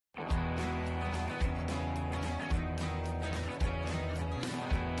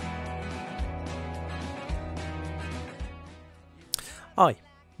Hi,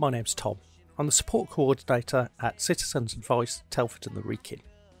 my name's Tom. I'm the support coordinator at Citizens Advice, Telford and the Wrekin.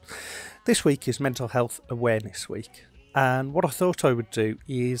 This week is Mental Health Awareness Week, and what I thought I would do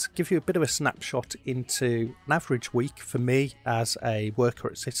is give you a bit of a snapshot into an average week for me as a worker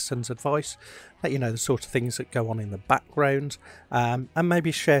at Citizens Advice, let you know the sort of things that go on in the background, and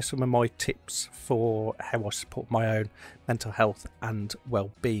maybe share some of my tips for how I support my own mental health and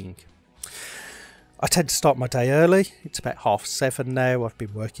well-being. I tend to start my day early. It's about 7:30 now. I've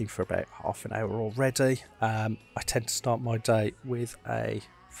been working for about half an hour already. I tend to start my day with a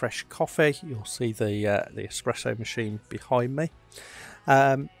fresh coffee. You'll see the espresso machine behind me.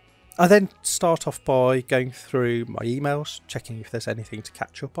 I then start off by going through my emails, checking if there's anything to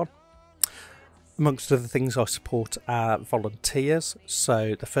catch up on. Amongst other things, I support our volunteers.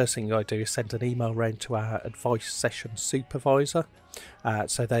 So the first thing I do is send an email round to our advice session supervisor.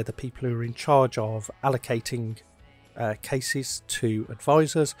 So they're the people who are in charge of allocating cases to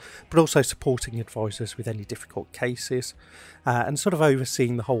advisors, but also supporting advisors with any difficult cases and sort of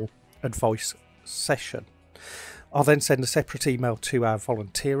overseeing the whole advice session. I'll then send a separate email to our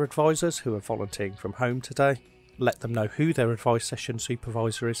volunteer advisors who are volunteering from home today, let them know who their advice session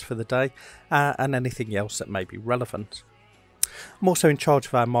supervisor is for the day and anything else that may be relevant. I'm also in charge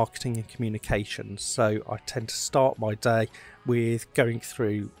of our marketing and communications, so I tend to start my day with going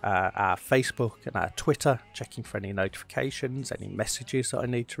through our Facebook and our Twitter, checking for any notifications, any messages that I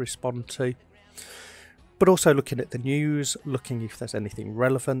need to respond to, but also looking at the news, looking if there's anything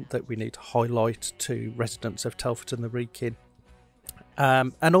relevant that we need to highlight to residents of Telford and the Wrekin,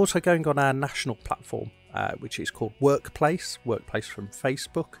 and also going on our national platform, which is called Workplace from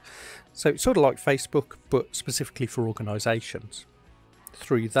Facebook. So it's sort of like Facebook, but specifically for organisations.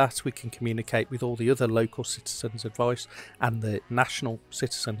 Through that, we can communicate with all the other local citizens' advice and the national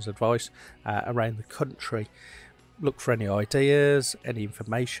citizens' advice around the country. Look for any ideas, any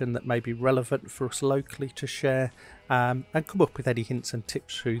information that may be relevant for us locally to share, and come up with any hints and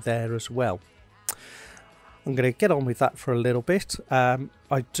tips through there as well. I'm going to get on with that for a little bit.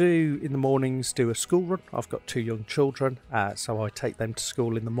 I do in the mornings do a school run. I've got 2 young children, so I take them to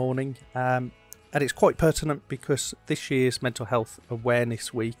school in the morning. And it's quite pertinent because this year's Mental Health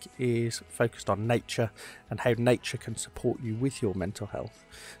Awareness Week is focused on nature and how nature can support you with your mental health.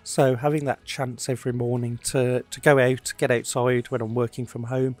 So having that chance every morning to go out, get outside when I'm working from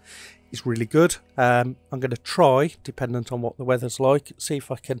home is really good. I'm going to try, dependent on what the weather's like, see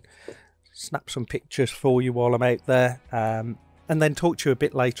if I can snap some pictures for you while I'm out there, and then talk to you a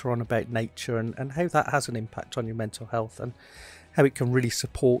bit later on about nature and how that has an impact on your mental health and how it can really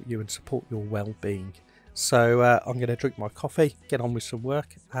support you and support your well-being. So I'm going to drink my coffee, get on with some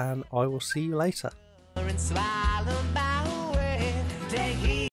work, and I will see you later.